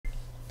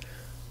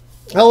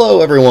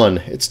Hello, everyone.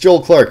 It's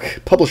Joel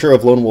Clark, publisher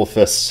of Lone Wolf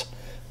Fists.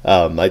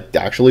 I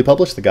actually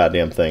published the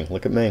goddamn thing.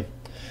 Look at me.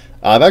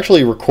 I've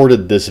actually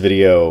recorded this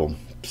video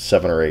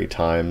 7 or 8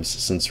 times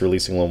since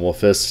releasing Lone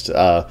Wolf Fist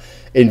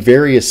in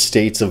various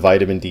states of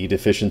vitamin D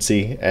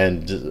deficiency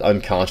and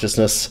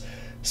unconsciousness.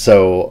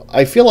 So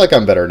I feel like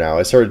I'm better now.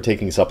 I started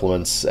taking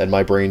supplements and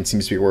my brain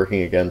seems to be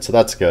working again, so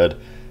that's good.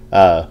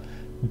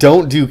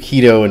 Don't do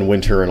keto in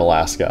winter in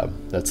Alaska.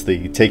 That's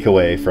the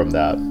takeaway from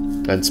that.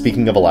 And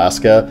speaking of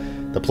Alaska,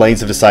 the planes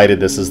have decided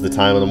this is the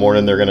time of the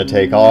morning they're going to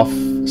take off,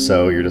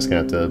 so you're just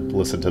going to have to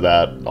listen to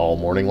that all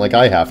morning like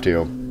I have to.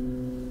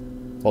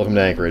 Welcome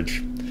to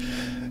Anchorage.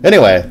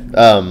 Anyway,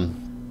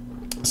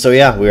 so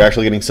yeah, we're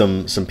actually getting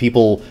some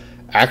people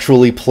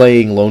actually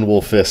playing Lone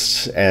Wolf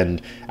Fist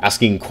and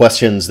asking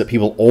questions that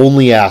people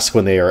only ask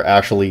when they are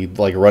actually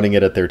like running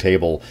it at their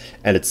table,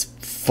 and it's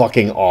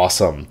fucking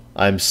awesome.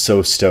 I'm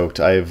so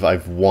stoked.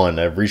 I've won.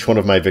 I've reached one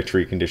of my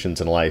victory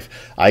conditions in life.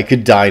 I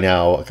could die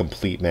now a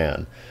complete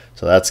man.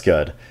 So that's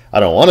good. I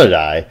don't want to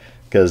die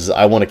because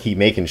I want to keep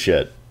making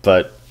shit.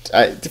 But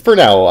for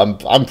now,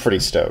 I'm pretty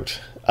stoked.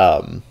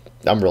 I'm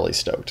really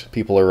stoked.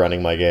 People are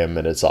running my game,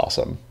 and it's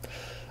awesome.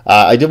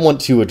 I did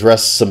want to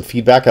address some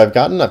feedback I've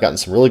gotten. I've gotten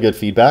some really good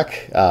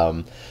feedback.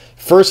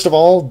 First of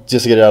all,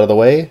 just to get it out of the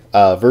way,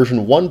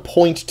 version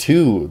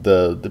 1.2,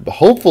 the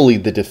hopefully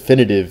the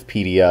definitive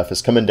PDF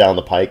is coming down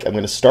the pike. I'm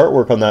going to start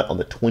work on that on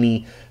the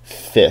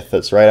 25th.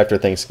 That's right after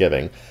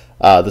Thanksgiving.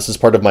 This is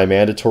part of my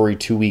mandatory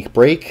 2-week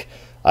break.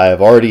 I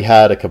have already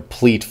had a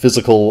complete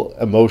physical,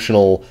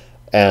 emotional,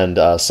 and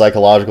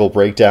psychological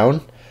breakdown.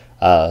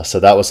 So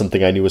that was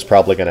something I knew was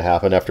probably going to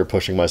happen after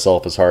pushing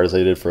myself as hard as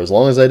I did for as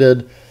long as I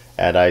did.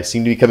 And I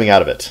seem to be coming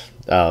out of it.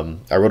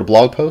 I wrote a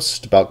blog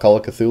post about Call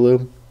of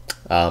Cthulhu.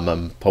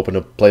 I'm hoping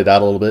to play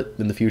that a little bit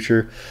in the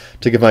future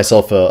to give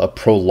myself a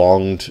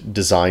prolonged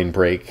design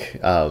break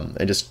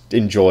and just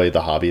enjoy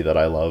the hobby that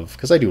I love,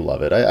 because I do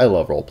love it. I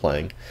love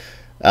role-playing.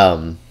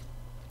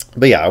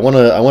 But yeah, I want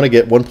to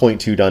get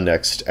 1.2 done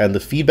next, and the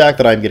feedback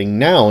that I'm getting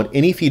now, and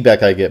any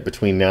feedback I get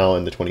between now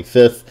and the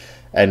 25th,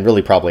 and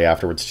really probably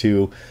afterwards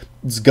too,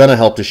 is going to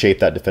help to shape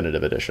that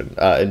definitive edition.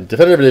 And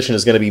definitive edition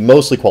is going to be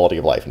mostly quality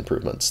of life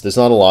improvements. There's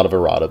not a lot of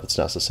errata that's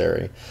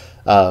necessary.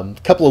 A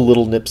couple of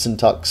little nips and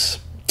tucks.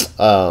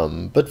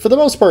 But for the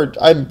most part,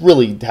 I'm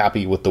really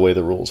happy with the way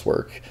the rules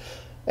work.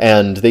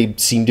 And they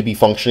seem to be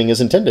functioning as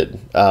intended.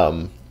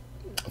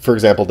 For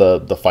example,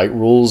 the fight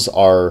rules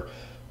are...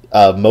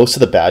 most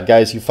of the bad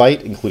guys you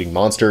fight, including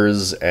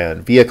monsters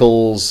and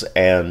vehicles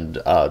and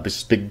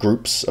just big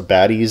groups of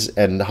baddies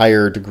and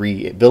higher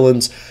degree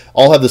villains,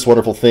 all have this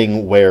wonderful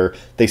thing where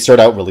they start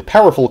out really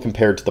powerful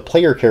compared to the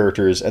player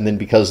characters, and then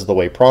because of the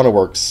way Prana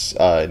works,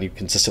 and you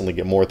consistently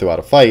get more throughout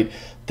a fight,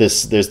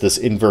 there's this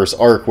inverse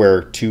arc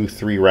where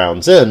 2-3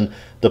 rounds in,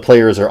 the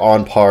players are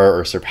on par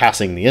or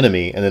surpassing the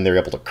enemy, and then they're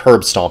able to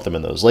curb stomp them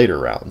in those later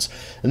rounds.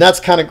 And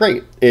that's kind of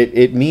great.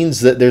 It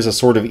means that there's a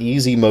sort of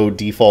easy mode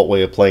default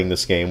way of playing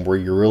this game where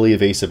you're really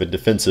evasive and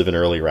defensive in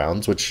early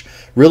rounds, which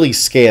really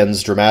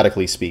scans,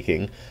 dramatically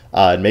speaking,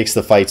 and makes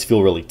the fights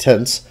feel really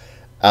tense.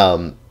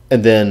 And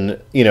then,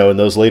 you know, in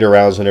those later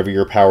rounds, whenever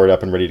you're powered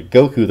up and ready to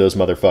Goku those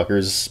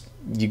motherfuckers,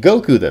 you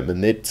Goku them,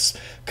 and it's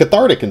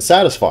cathartic and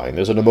satisfying.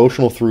 There's an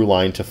emotional through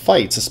line to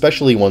fights,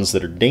 especially ones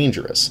that are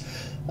dangerous.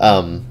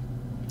 And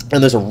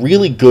there's a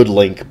really good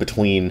link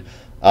between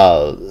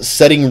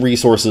setting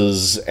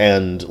resources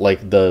and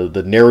like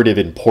the narrative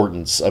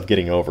importance of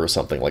getting over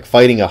something. Like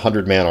fighting a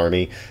 100-man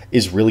army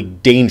is really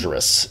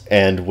dangerous,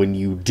 and when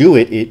you do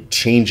it, it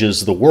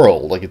changes the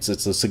world. Like it's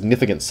a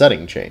significant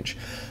setting change.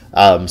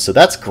 So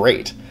that's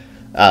great.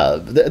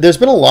 There's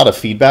been a lot of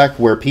feedback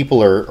where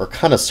people are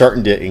kind of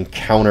starting to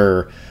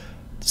encounter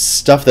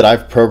stuff that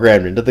I've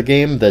programmed into the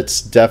game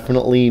that's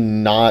definitely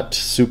not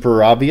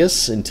super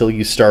obvious until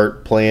you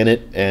start playing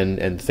it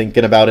and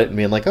thinking about it and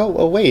being like,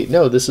 oh wait,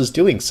 no, this is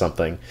doing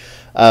something.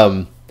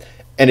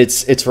 And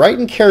it's right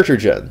in character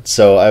gen,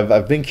 so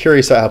I've been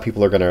curious about how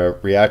people are going to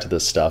react to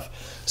this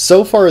stuff.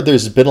 So far,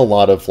 there's been a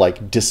lot of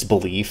like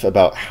disbelief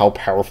about how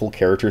powerful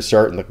characters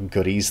start and the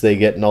goodies they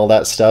get and all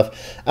that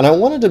stuff. And I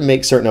wanted to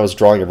make certain I was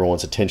drawing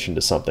everyone's attention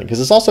to something, because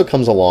this also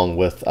comes along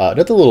with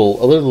another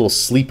little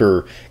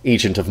sleeper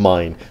agent of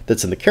mine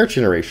that's in the character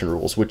generation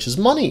rules, which is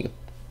money.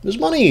 There's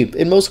money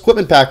in most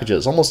equipment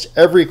packages. Almost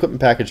every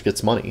equipment package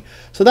gets money,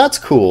 so that's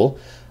cool.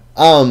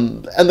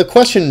 And the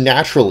question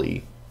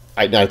naturally,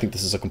 I think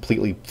this is a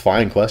completely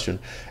fine question,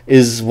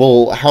 is,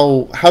 well,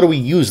 how do we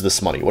use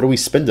this money? What do we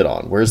spend it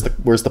on? Where's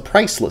the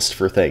price list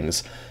for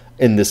things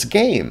in this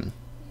game?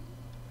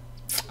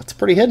 It's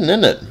pretty hidden,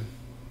 isn't it?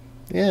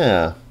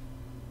 Yeah,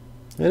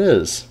 it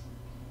is.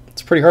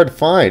 It's pretty hard to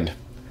find.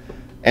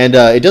 And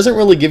it doesn't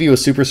really give you a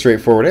super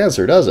straightforward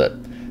answer, does it?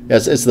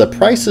 It's the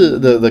price,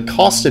 the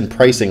cost and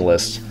pricing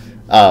list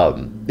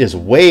is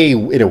way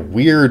in a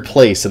weird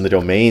place in the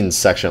domains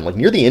section, like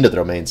near the end of the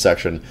domains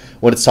section,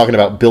 when it's talking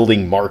about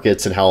building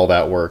markets and how all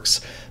that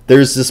works.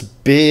 There's this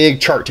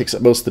big chart takes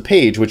up most of the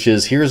page, which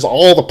is here's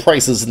all the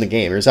prices in the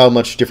game. Here's how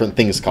much different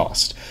things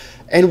cost.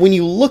 And when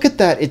you look at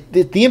that,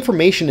 the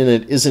information in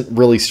it isn't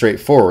really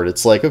straightforward.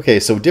 It's like, okay,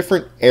 so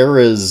different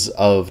eras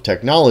of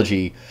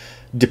technology,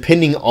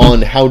 depending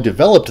on how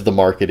developed the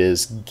market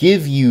is,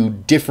 give you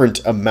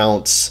different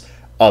amounts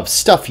of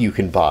stuff you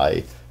can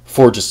buy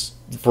for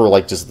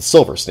like just the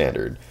silver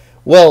standard.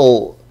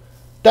 Well,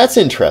 that's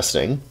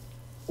interesting.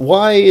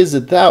 Why is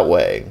it that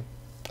way?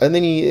 And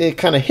then it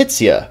kind of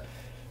hits you.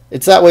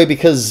 It's that way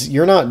because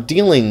you're not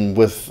dealing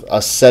with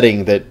a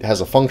setting that has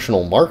a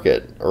functional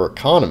market or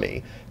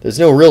economy. There's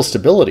no real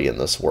stability in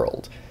this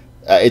world.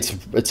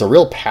 It's a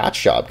real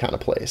patch job kind of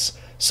place.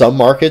 Some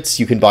markets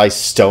you can buy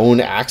stone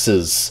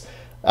axes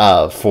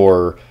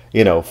for,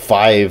 you know,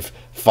 five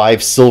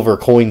silver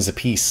coins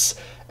apiece.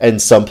 And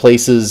some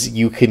places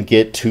you can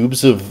get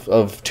tubes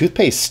of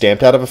toothpaste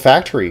stamped out of a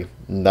factory.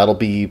 And that'll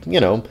be, you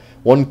know,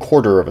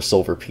 1/4 of a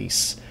silver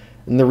piece.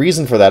 And the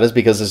reason for that is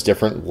because there's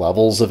different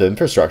levels of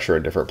infrastructure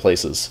in different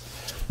places.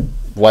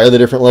 Why are there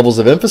different levels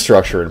of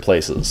infrastructure in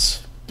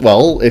places?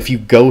 Well, if you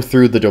go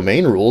through the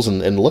domain rules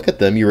and look at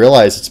them, you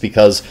realize it's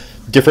because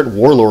different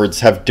warlords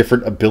have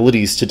different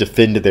abilities to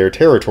defend their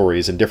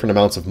territories and different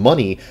amounts of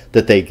money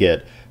that they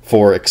get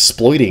for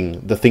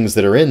exploiting the things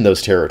that are in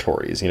those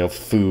territories, you know,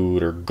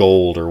 food or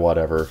gold or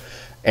whatever.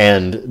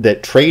 And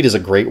that trade is a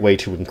great way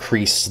to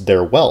increase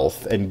their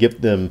wealth and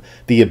give them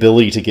the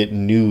ability to get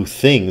new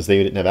things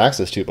they didn't have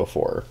access to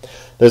before.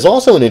 There's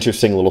also an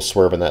interesting little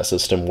swerve in that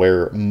system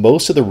where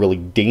most of the really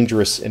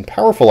dangerous and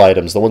powerful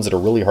items, the ones that are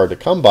really hard to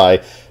come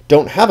by,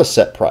 don't have a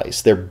set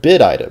price. They're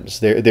bid items.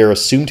 They're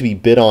assumed to be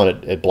bid on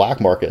at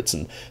black markets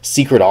and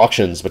secret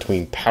auctions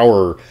between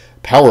power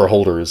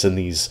holders in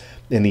these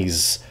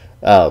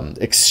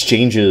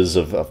exchanges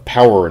of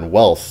power and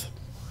wealth.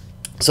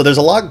 So there's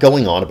a lot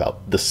going on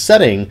about the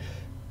setting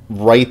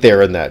right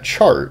there in that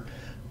chart.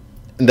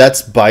 And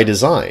that's by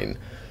design.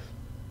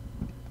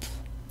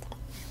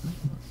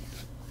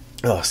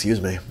 Oh,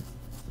 excuse me.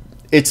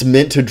 It's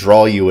meant to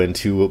draw you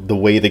into the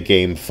way the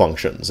game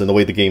functions and the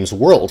way the game's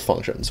world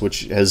functions,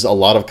 which has a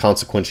lot of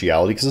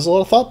consequentiality because there's a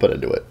lot of thought put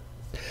into it.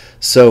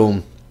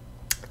 So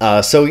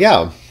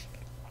yeah.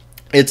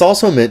 It's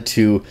also meant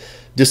to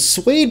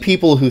dissuade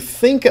people who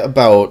think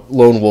about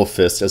Lone Wolf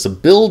Fist as a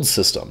build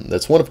system.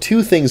 That's one of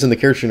two things in the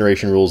character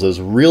generation rules that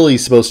is really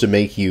supposed to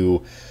make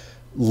you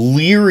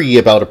leery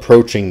about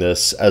approaching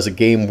this as a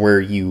game where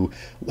you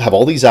have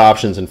all these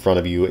options in front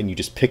of you and you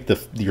just pick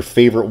your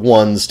favorite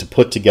ones to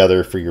put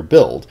together for your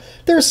build.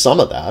 There's some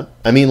of that.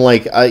 I mean,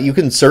 like, you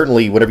can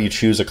certainly, whenever you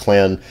choose a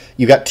clan,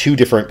 you got two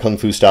different kung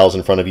fu styles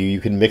in front of you. You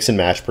can mix and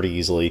match pretty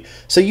easily.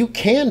 So you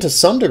can, to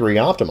some degree,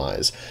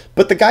 optimize.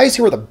 But the guys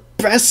who are the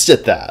best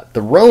at that,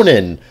 the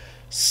Ronin,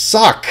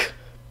 suck.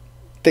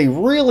 They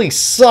really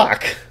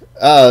suck.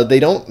 They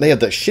have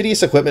the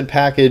shittiest equipment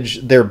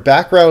package. Their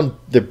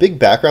big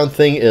background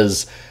thing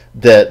is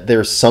that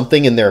there's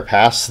something in their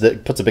past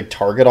that puts a big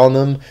target on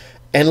them.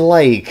 And,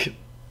 like,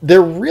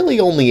 they're really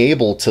only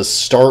able to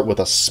start with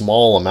a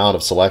small amount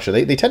of selection.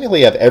 They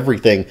technically have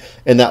everything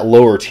in that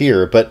lower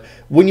tier, but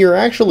when you're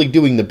actually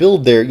doing the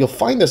build there, you'll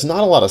find there's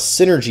not a lot of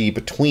synergy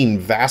between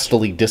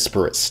vastly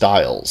disparate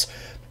styles.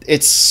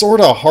 It's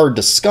sort of hard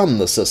to scum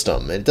the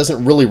system. It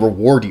doesn't really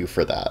reward you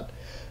for that.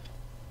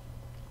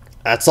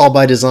 That's all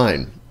by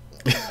design.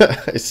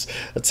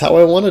 That's how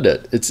I wanted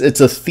it. It's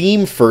a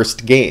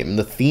theme-first game.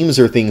 The themes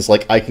are things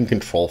like I can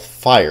control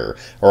fire,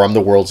 or I'm the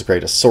world's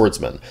greatest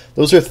swordsman.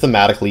 Those are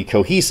thematically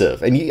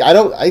cohesive, and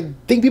I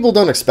think people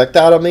don't expect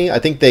that of me. I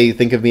think they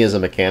think of me as a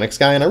mechanics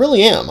guy, and I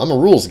really am. I'm a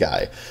rules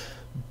guy.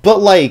 But,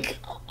 like,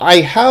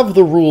 I have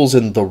the rules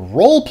in the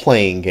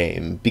role-playing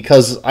game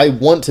because I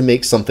want to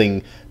make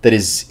something that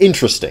is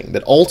interesting,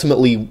 that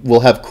ultimately will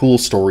have cool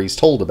stories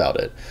told about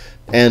it.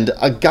 And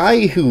a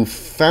guy who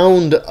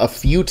found a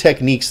few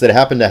techniques that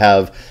happen to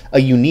have a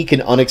unique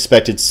and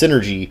unexpected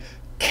synergy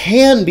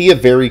can be a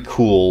very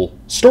cool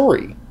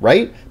story,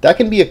 right? That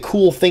can be a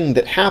cool thing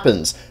that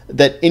happens,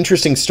 that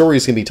interesting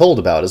stories can be told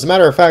about. As a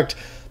matter of fact,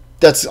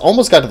 that's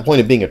almost got to the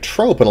point of being a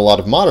trope in a lot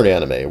of modern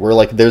anime, where,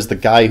 like, there's the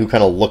guy who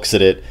kind of looks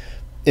at it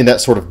in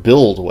that sort of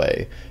build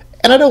way.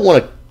 And I don't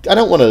want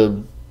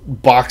to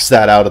box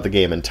that out of the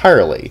game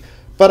entirely.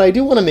 But I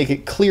do want to make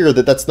it clear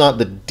that that's not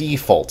the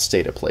default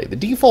state of play. The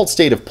default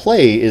state of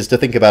play is to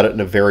think about it in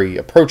a very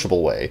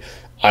approachable way.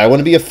 I want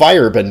to be a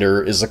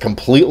firebender is a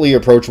completely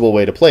approachable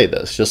way to play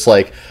this. Just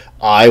like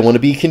I want to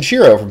be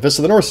Kenshiro from Fist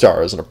of the North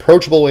Star is an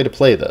approachable way to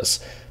play this.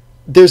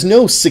 There's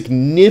no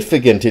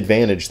significant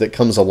advantage that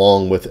comes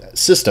along with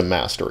system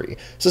mastery.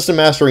 System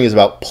mastery is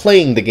about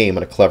playing the game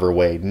in a clever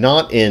way,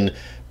 not in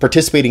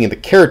participating in the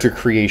character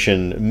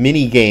creation,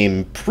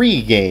 mini-game,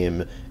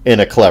 pre-game in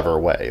a clever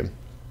way.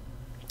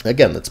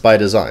 Again, that's by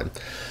design.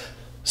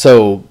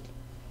 So,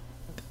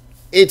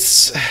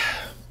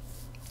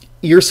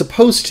 you're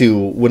supposed to,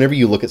 whenever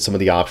you look at some of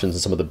the options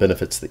and some of the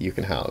benefits that you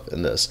can have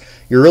in this,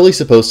 you're really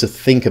supposed to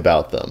think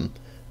about them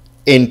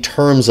in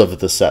terms of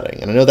the setting.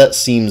 And I know that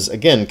seems,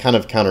 again, kind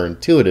of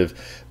counterintuitive,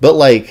 but,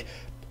 like,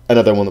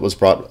 Another one that was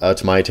brought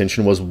to my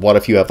attention was, what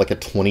if you have like a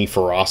 20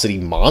 ferocity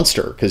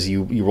monster because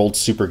you rolled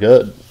super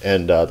good,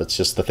 and that's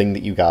just the thing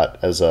that you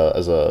got as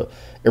a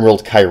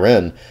Emerald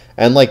Kyren.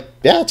 And like,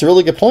 yeah, it's a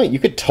really good point. You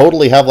could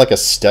totally have like a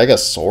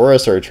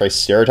Stegosaurus or a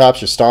Triceratops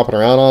you're stomping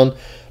around on.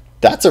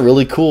 That's a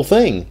really cool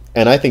thing,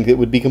 and I think it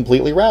would be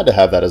completely rad to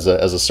have that as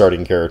a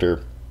starting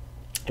character.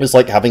 It's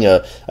like having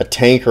a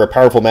tank or a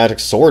powerful magic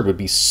sword would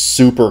be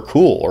super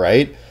cool,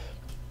 right?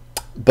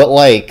 But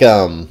like,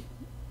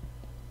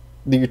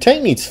 your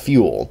tank needs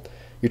fuel.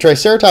 Your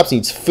Triceratops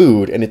needs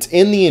food, and it's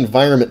in the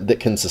environment that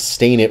can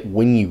sustain it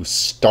when you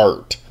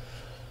start.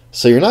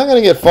 So you're not going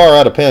to get far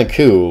out of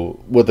Panku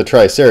with the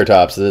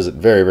Triceratops that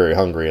isn't very, very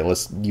hungry,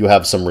 unless you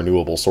have some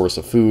renewable source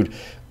of food,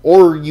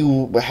 or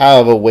you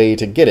have a way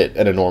to get it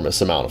an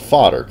enormous amount of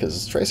fodder,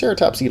 because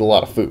Triceratops eat a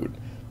lot of food.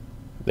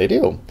 They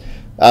do.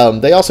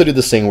 They also do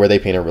this thing where they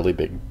paint a really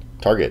big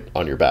target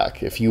on your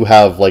back. If you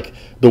have, like,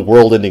 the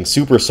world-ending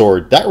super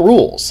sword, that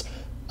rules.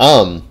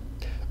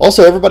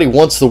 Also, everybody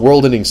wants the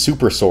world-ending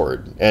super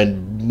sword,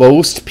 and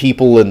most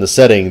people in the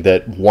setting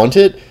that want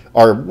it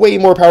are way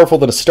more powerful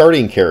than a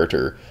starting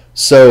character.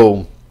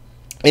 So,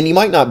 and you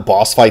might not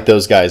boss fight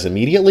those guys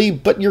immediately,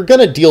 but you're going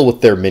to deal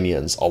with their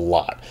minions a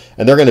lot.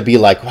 And they're going to be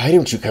like, why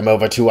don't you come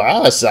over to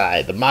our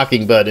side? The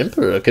Mockingbird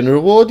Emperor can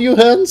reward you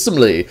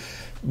handsomely.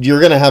 You're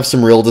going to have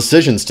some real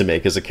decisions to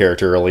make as a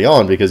character early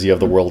on because you have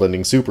the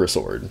world-ending super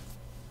sword.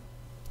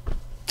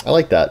 I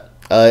like that.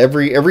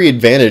 Every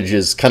advantage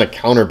is kind of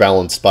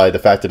counterbalanced by the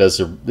fact that it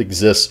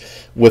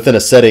exists within a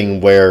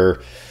setting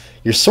where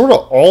you're sort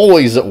of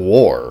always at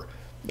war.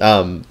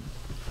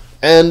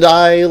 And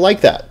I like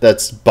that.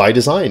 That's by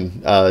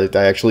design. I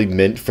actually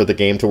meant for the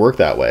game to work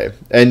that way.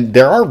 And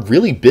there are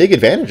really big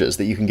advantages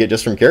that you can get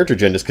just from character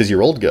gen just because you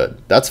rolled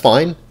good. That's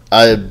fine.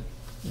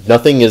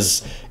 Nothing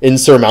is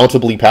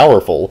insurmountably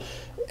powerful.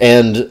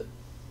 And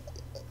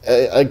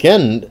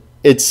again,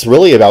 it's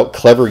really about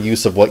clever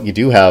use of what you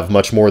do have,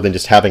 much more than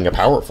just having a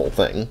powerful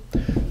thing.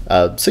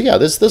 So yeah,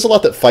 there's a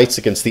lot that fights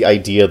against the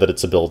idea that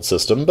it's a build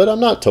system, but I'm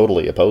not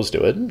totally opposed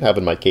to it.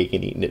 Having my cake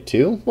and eating it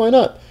too, why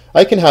not?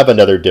 I can have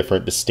another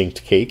different,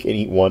 distinct cake and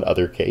eat one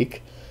other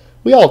cake.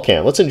 We all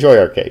can. Let's enjoy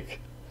our cake.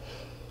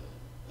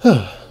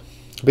 But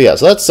yeah,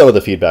 so that's some of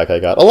the feedback I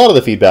got. A lot of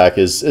the feedback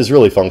is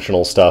really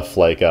functional stuff,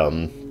 like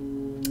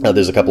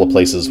there's a couple of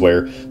places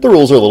where the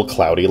rules are a little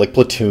cloudy, like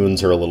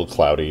platoons are a little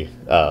cloudy.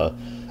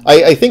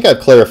 I think I've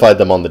clarified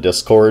them on the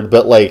Discord,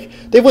 but like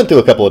they went through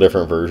a couple of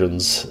different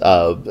versions.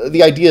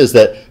 The idea is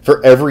that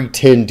for every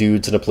 10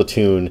 dudes in a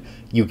platoon,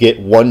 you get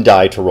 1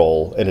 die to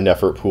roll in an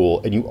effort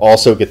pool, and you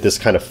also get this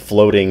kind of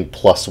floating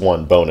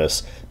 +1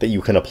 bonus that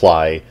you can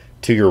apply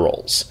to your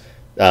rolls.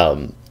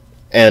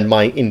 And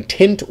my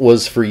intent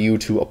was for you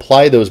to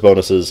apply those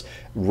bonuses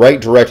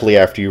right directly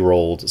after you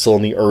rolled, so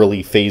in the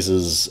early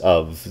phases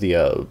of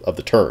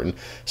the turn.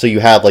 So you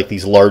have like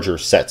these larger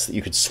sets that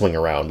you could swing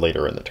around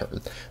later in the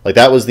turn. Like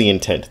that was the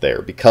intent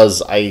there,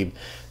 because I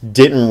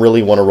didn't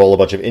really want to roll a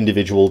bunch of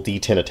individual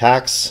D10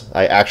 attacks.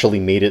 I actually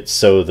made it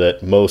so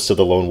that most of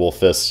the Lone Wolf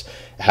Fists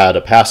had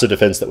a passive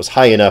defense that was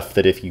high enough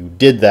that if you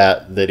did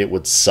that it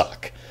would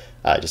suck.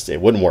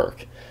 It wouldn't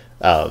work.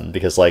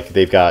 Because like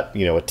they've got,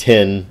 you know, a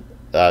 10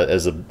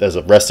 as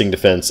a resting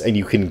defense, and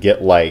you can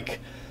get like,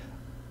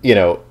 you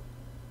know,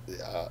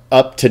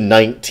 up to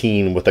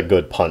 19 with a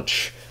good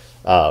punch.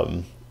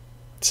 So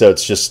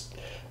it's just,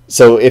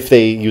 so if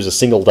they use a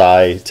single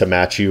die to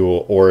match you,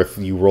 or if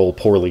you roll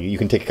poorly, you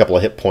can take a couple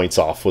of hit points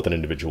off with an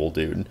individual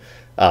dude.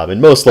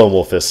 And most Lone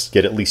Wolf Fists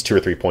get at least 2 or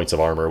 3 points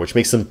of armor, which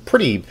makes them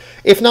pretty,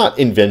 if not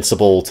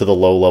invincible to the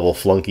low-level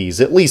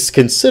flunkies, at least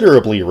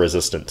considerably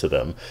resistant to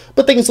them.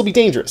 But things will be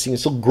dangerous. You can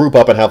still group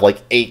up and have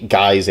like 8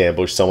 guys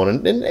ambush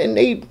someone, and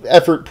 8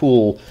 effort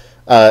pool,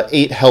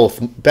 8 health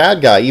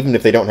bad guy, even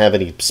if they don't have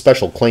any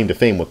special claim to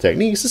fame with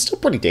techniques, is still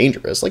pretty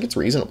dangerous. Like, it's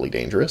reasonably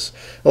dangerous.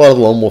 A lot of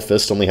the Lone Wolf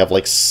Fists only have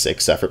like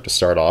 6 effort to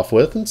start off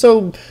with, and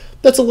so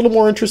that's a little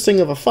more interesting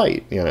of a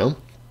fight, you know?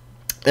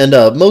 And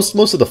most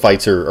of the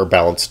fights are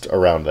balanced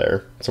around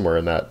there, somewhere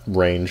in that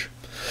range.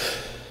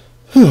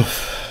 Whew.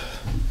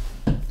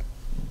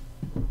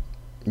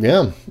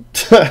 Yeah.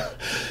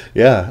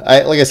 Yeah,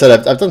 like I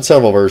said, I've done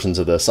several versions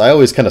of this. I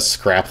always kind of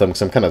scrap them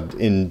because I'm kind of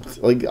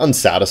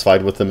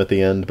unsatisfied with them at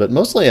the end. But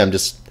mostly I'm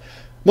just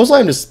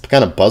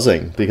kind of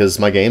buzzing because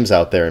my game's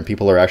out there and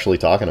people are actually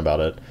talking about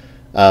it.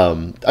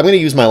 I'm going to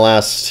use my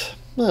last,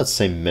 let's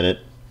say, minute.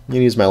 I'm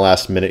going to use my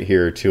last minute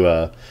here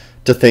to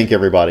thank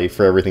everybody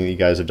for everything that you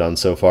guys have done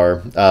so far.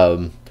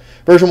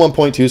 Version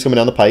 1.2 is coming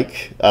down the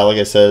pike. Like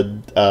I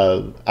said,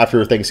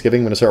 after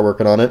Thanksgiving, I'm going to start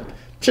working on it.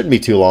 Shouldn't be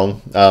too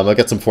long. I've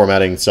got some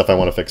formatting stuff I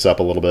want to fix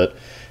up a little bit.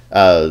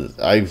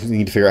 I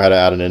need to figure out how to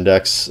add an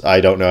index.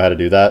 I don't know how to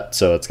do that,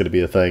 so it's going to be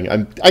a thing.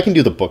 I can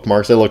do the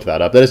bookmarks. I looked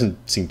that up. That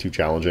doesn't seem too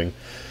challenging.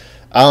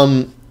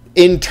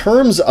 In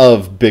terms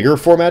of bigger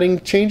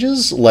formatting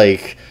changes,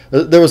 like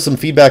there was some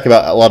feedback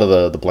about a lot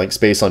of the blank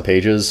space on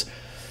pages.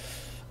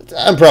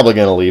 I'm probably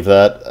going to leave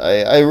that.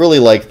 I really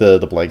like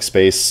the blank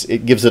space.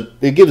 It gives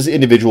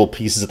individual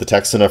pieces of the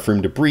text enough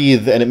room to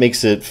breathe, and it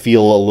makes it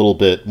feel a little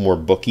bit more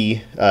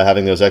booky,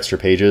 having those extra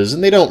pages,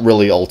 and they don't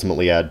really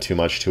ultimately add too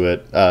much to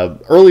it.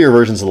 Earlier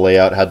versions of the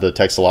layout had the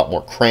text a lot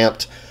more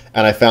cramped,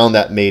 and I found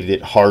that made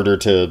it harder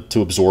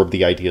to absorb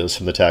the ideas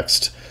from the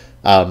text.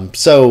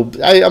 So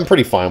I'm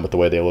pretty fine with the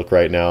way they look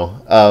right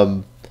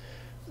now.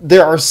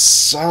 There are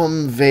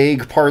some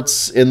vague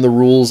parts in the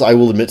rules, I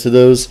will admit to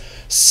those.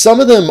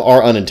 Some of them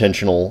are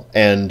unintentional,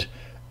 and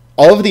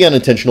of the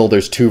unintentional,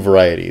 there's two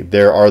variety.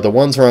 There are the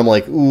ones where I'm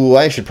like, ooh,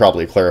 I should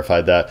probably clarify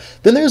that.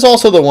 Then there's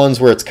also the ones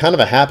where it's kind of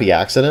a happy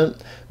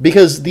accident,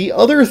 because the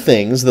other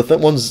things, the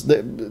ones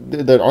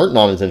that aren't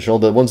non-intentional,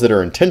 the ones that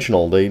are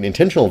intentional, the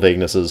intentional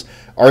vaguenesses,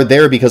 are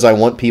there because I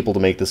want people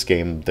to make this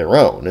game their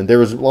own, and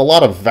there's a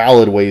lot of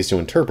valid ways to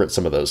interpret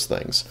some of those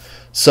things.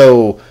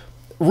 So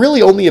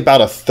really only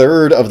about a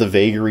third of the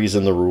vagaries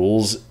in the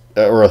rules,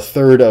 or a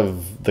third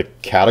of the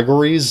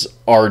categories,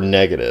 are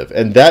negative,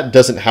 and that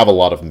doesn't have a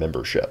lot of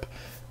membership.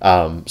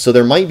 So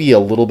there might be a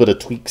little bit of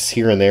tweaks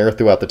here and there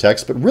throughout the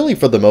text, but really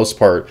for the most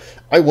part,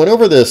 I went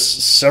over this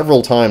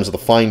several times with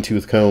a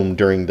fine-tooth comb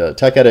during the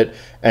tech edit,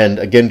 and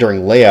again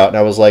during layout, and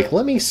I was like,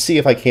 let me see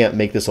if I can't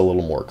make this a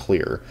little more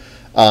clear.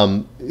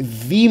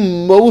 The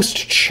most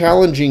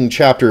challenging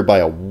chapter by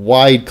a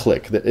wide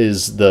click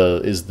is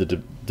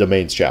the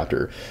domains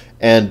chapter.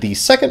 And the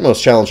second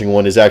most challenging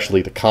one is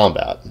actually the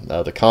combat.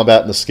 The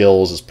combat and the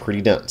skills is pretty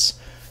dense.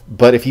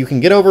 But if you can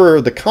get over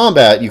the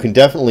combat, you can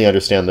definitely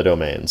understand the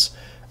domains.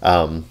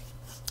 Now,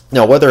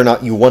 whether or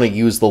not you want to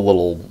use the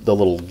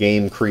little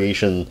game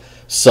creation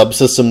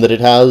subsystem that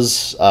it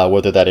has,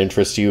 whether that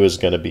interests you is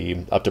going to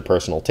be up to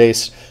personal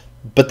taste.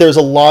 But there's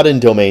a lot in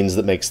domains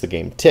that makes the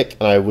game tick,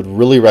 and I would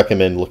really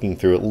recommend looking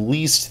through at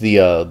least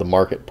the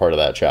market part of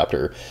that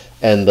chapter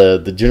and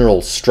the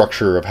general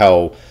structure of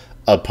how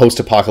a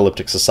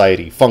post-apocalyptic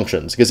society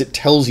functions, because it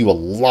tells you a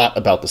lot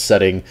about the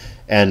setting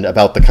and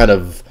about the kind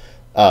of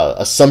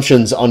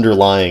assumptions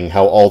underlying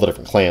how all the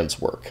different clans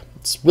work.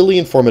 It's really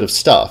informative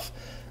stuff.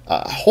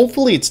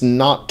 Hopefully it's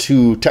not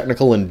too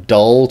technical and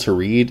dull to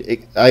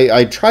read.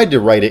 I tried to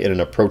write it in an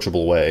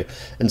approachable way,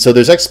 and so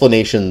there's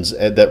explanations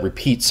that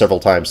repeat several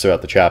times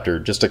throughout the chapter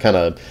just to kind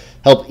of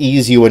help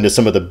ease you into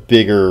some of the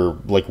bigger,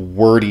 like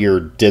wordier,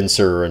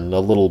 denser, and a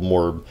little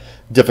more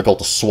difficult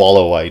to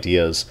swallow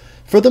ideas.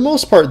 For the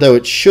most part, though,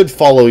 it should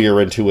follow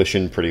your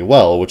intuition pretty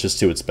well, which is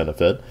to its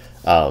benefit.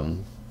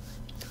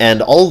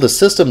 And all the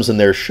systems in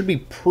there should be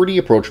pretty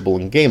approachable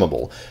and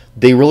gameable.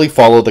 They really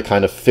follow the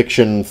kind of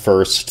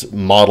fiction-first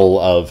model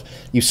of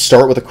you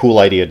start with a cool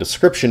idea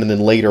description, and then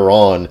later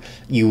on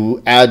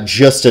you add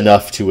just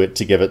enough to it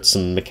to give it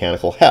some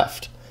mechanical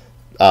heft.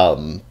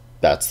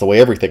 That's the way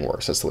everything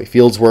works. That's the way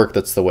fields work.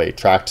 That's the way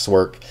tracts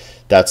work.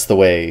 That's the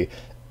way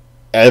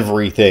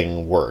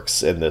everything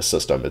works in this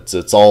system.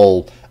 It's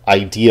all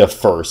idea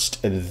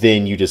first, and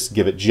then you just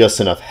give it just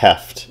enough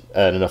heft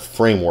and enough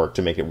framework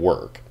to make it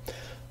work.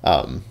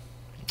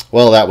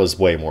 Well, that was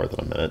way more than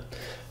a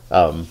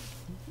minute.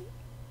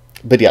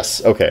 But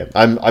yes, okay.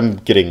 I'm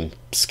getting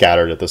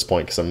scattered at this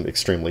point because I'm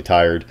extremely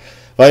tired.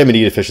 Vitamin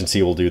D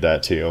deficiency will do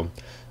that too.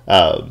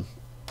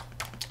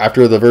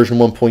 After the version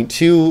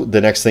 1.2,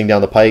 the next thing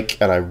down the pike,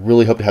 and I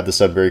really hope to have this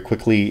done very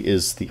quickly,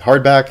 is the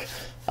hardback.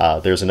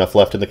 There's enough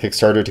left in the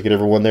Kickstarter to get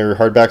everyone their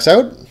hardbacks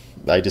out.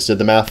 I just did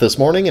the math this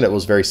morning, and it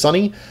was very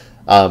sunny.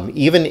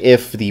 Even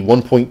if the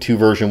 1.2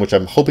 version, which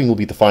I'm hoping will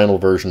be the final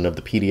version of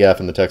the PDF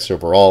and the text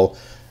overall,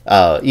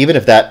 even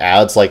if that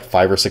adds like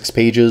 5 or 6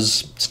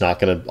 pages, it's not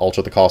going to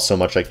alter the cost so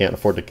much I can't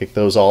afford to kick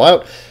those all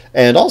out.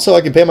 And also,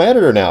 I can pay my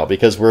editor now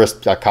because we're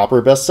a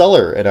Copper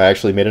bestseller, and I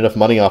actually made enough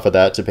money off of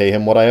that to pay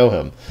him what I owe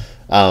him.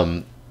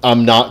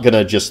 I'm not going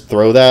to just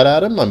throw that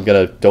at him. I'm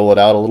going to dole it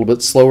out a little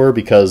bit slower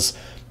because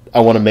I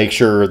want to make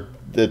sure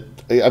that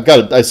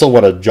I still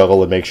want to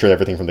juggle and make sure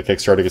everything from the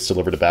Kickstarter gets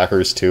delivered to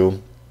backers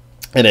too.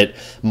 And it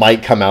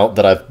might come out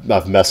that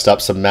I've messed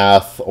up some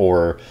math,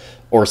 or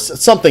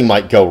something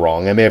might go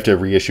wrong. I may have to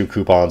reissue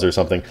coupons or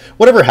something.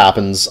 Whatever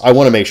happens, I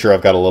want to make sure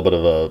I've got a little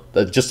bit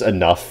of just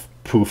enough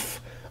poof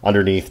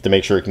underneath to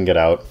make sure it can get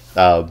out.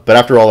 But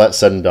after all that's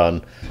said and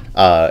done,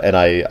 and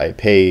I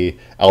pay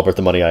Albert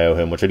the money I owe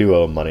him, which I do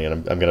owe him money,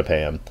 and I'm going to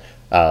pay him,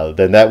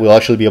 then that we'll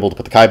actually be able to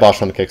put the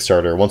kibosh on the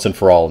Kickstarter once and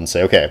for all and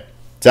say, okay,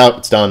 it's out,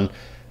 it's done,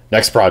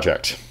 next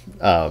project.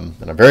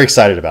 And I'm very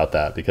excited about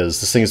that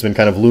because this thing has been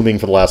kind of looming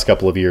for the last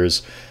couple of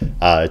years.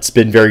 It's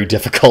been very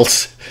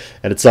difficult,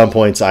 and at some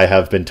points I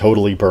have been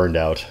totally burned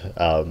out.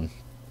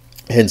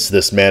 Hence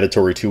this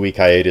mandatory 2-week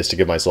hiatus to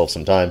give myself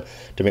some time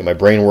to make my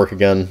brain work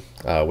again,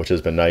 which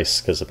has been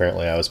nice because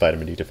apparently I was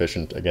vitamin D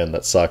deficient. Again,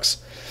 that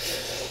sucks.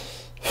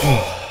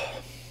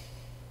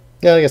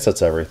 Yeah, I guess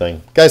that's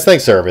everything. Guys,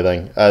 thanks for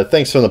everything.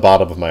 Thanks from the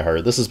bottom of my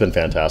heart. This has been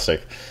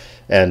fantastic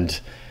and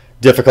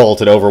difficult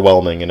and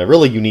overwhelming and a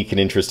really unique and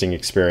interesting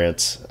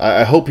experience.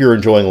 I hope you're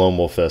enjoying Lone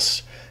Wolf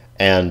Fist,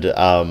 and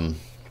I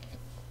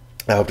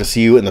hope to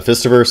see you in the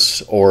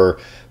Fistiverse, or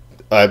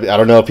I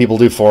don't know if people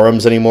do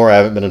forums anymore. I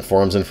haven't been in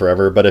forums in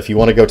forever. But if you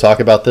want to go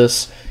talk about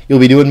this, you'll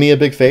be doing me a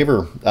big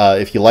favor.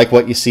 If you like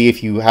what you see,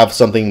 if you have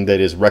something that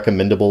is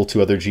recommendable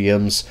to other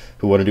GMs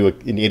who want to do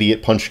an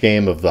idiot punch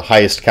game of the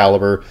highest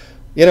caliber,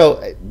 you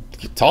know,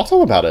 talk to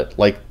them about it.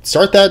 Like,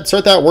 start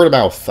that word of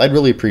mouth. I'd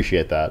really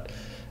appreciate that.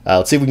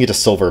 Let's see if we can get to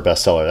silver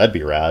bestseller. That'd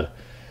be rad.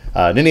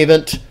 In any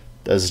event,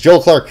 this is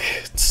Joel Clark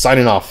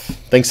signing off.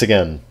 Thanks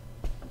again.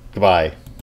 Goodbye.